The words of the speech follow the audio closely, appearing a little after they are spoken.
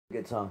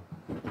Good song.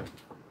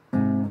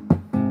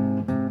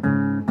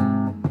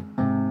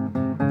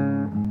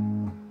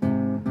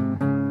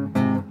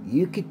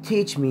 You could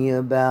teach me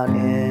about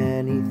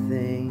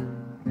anything.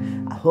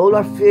 I hold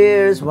our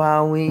fears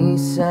while we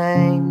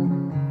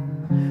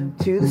sang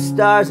to the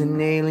stars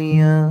and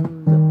aliens.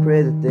 I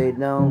pray that they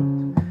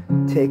don't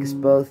take us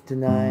both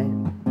tonight.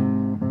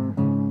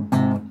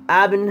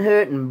 I've been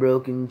hurt and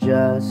broken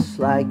just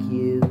like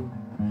you.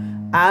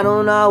 I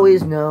don't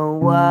always know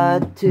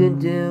what to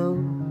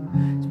do.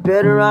 It's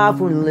better off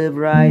when we live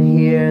right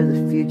here.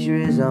 The future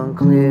is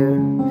unclear.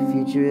 The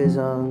future is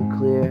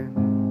unclear.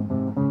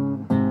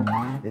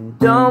 And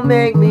don't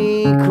make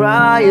me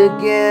cry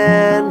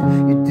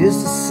again. You're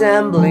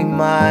disassembling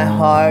my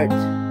heart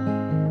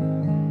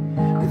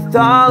with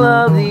all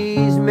of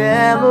these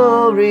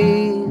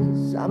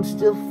memories. I'm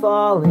still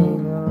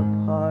falling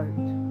apart.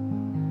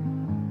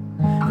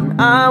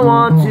 And I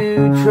want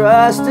to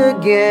trust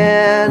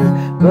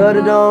again, but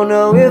I don't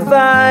know if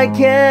I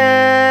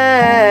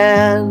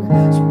can.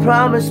 So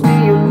promise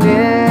me you'll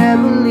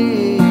never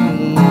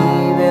leave,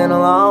 and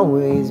I'll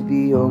always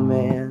be your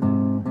man.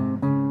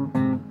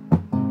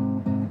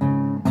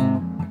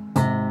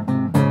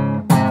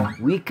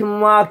 We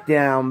can walk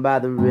down by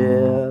the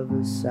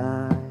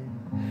riverside.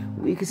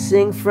 We can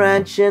sing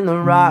French in the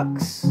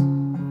rocks.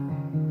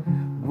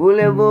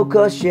 Voulez-vous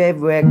coucher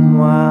avec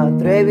moi?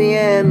 Très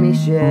bien, mi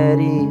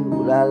chérie.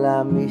 Ooh la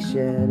la, mi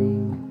chérie.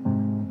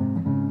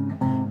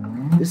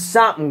 There's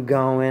something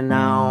going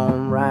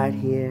on right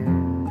here.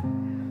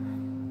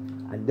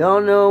 I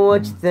don't know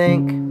what you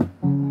think.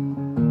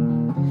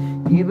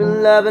 You've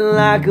been loving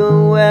like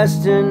a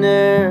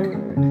Westerner.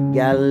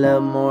 Gotta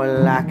love more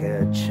like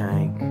a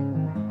Chank.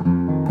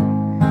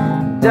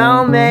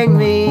 Don't make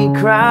me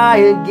cry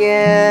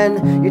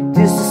again. You're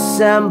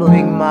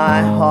disassembling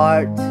my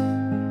heart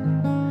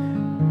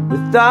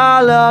with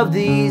all of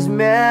these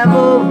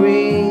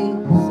memories.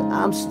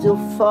 I'm still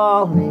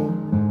falling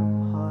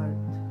apart,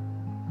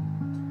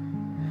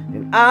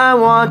 and I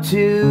want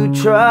to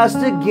trust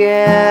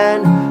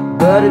again,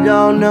 but I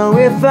don't know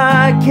if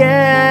I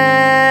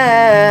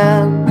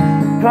can.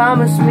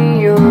 Promise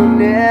me you'll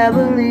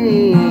never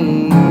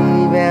leave,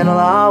 and I'll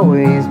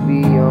always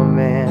be your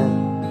man.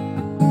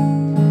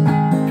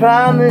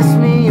 Promise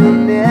me you'll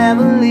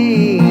never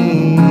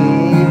leave,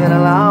 and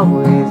I'll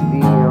always be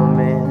your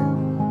man.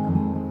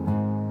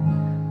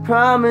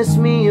 Promise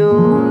me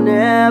you'll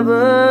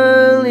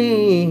never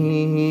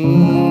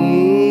leave,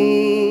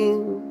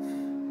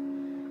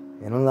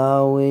 and I'll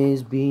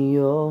always be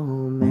your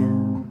man.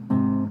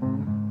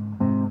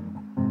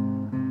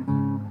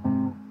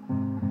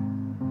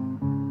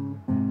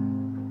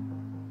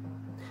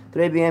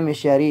 Très bien, mes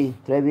chéris.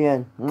 Très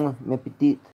bien. Mes petites.